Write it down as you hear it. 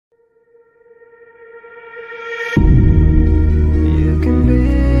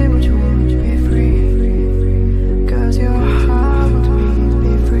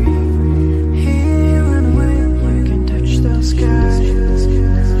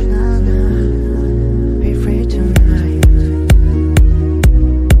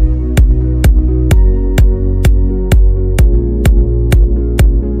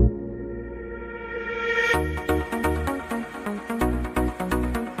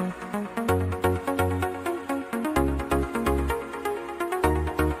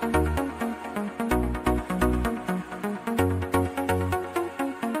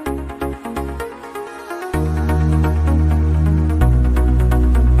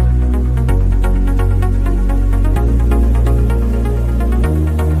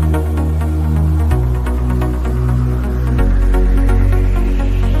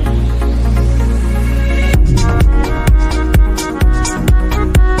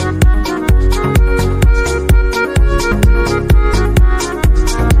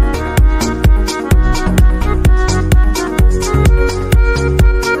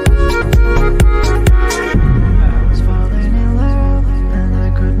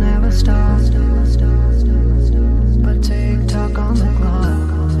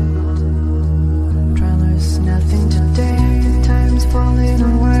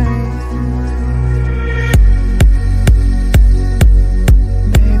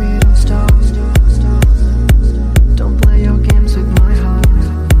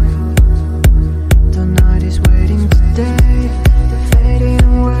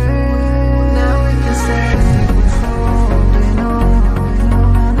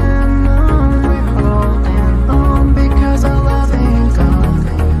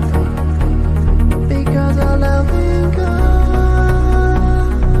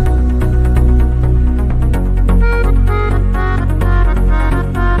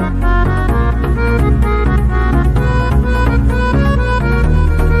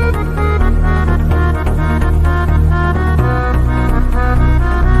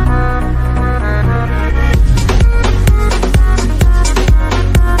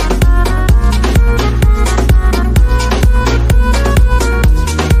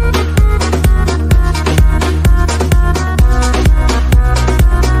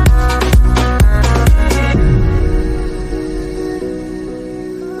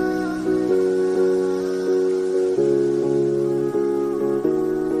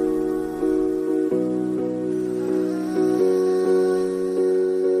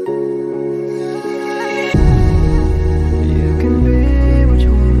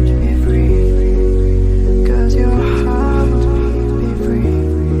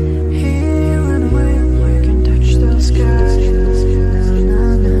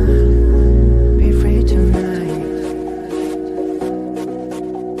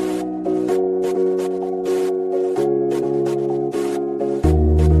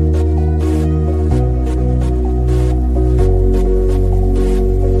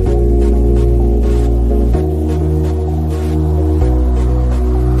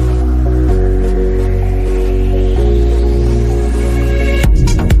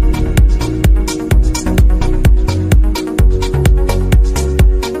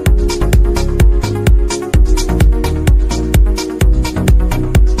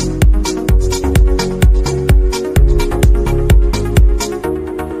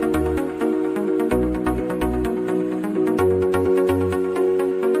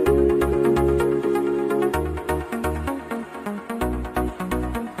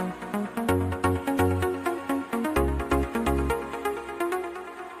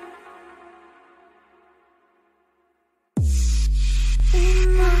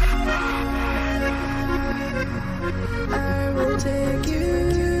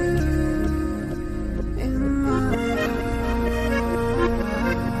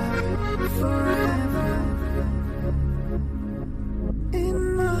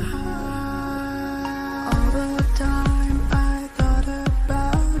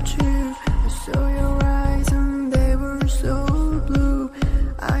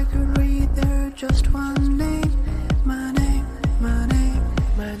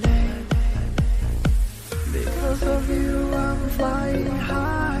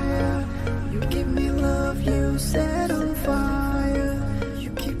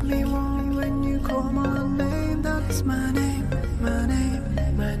is my name, my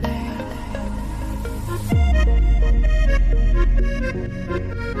name, my name.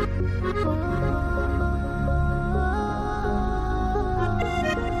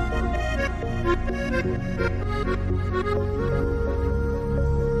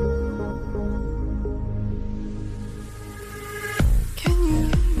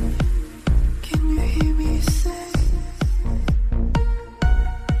 Can you hear me say,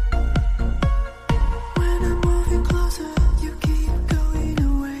 when I'm moving closer, you keep going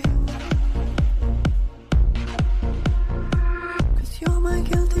away? 'Cause you're my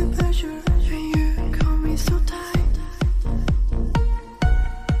guilty pleasure, and you call me so tight.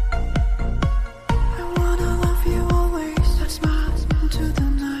 I wanna love you always, I smile into the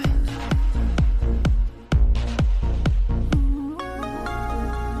night.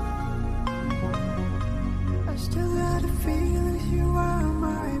 I still got a feeling you are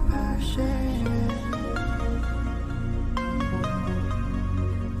my passion.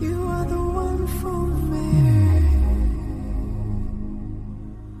 You are the one for me.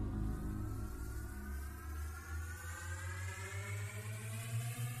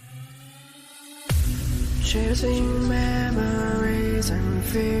 Chasing memories and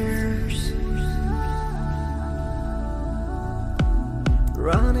fears,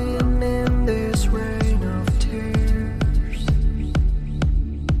 running in this rain of tears.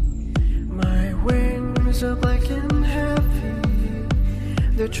 My wings are black and heavy,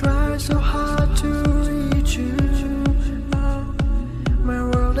 they try so hard to reach you. My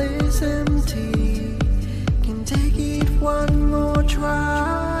world is empty, can take it one more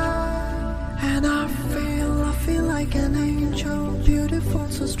try. And I feel like an angel, beautiful,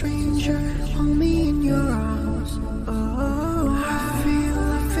 so stranger. Hold me in your arms. Oh, I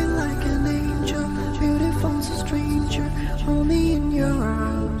feel like an angel, beautiful, so stranger. Hold me in your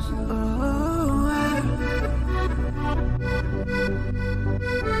arms. Oh,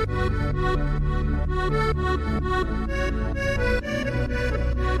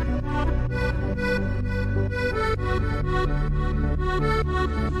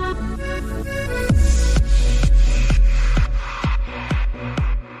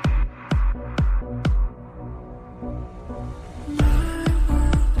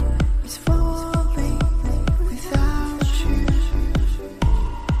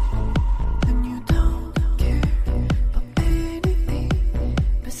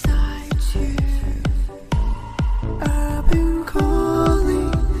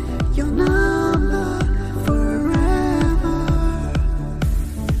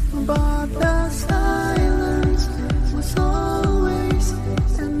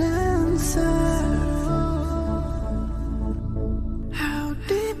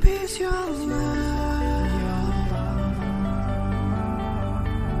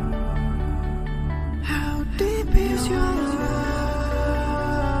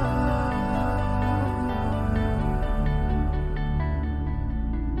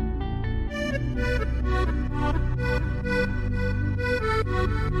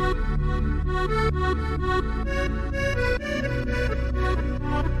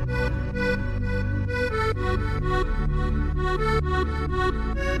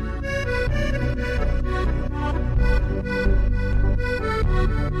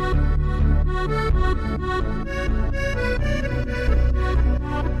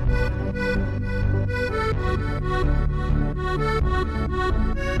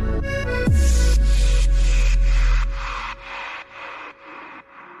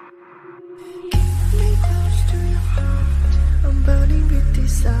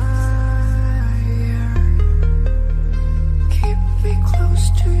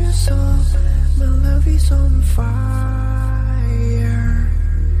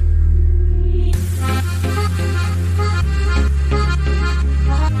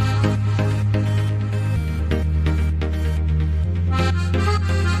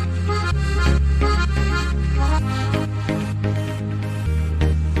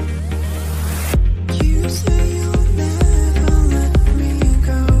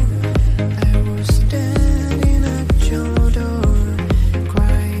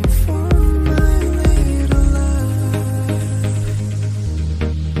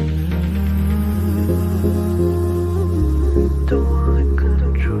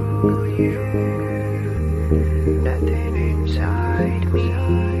 Nothing inside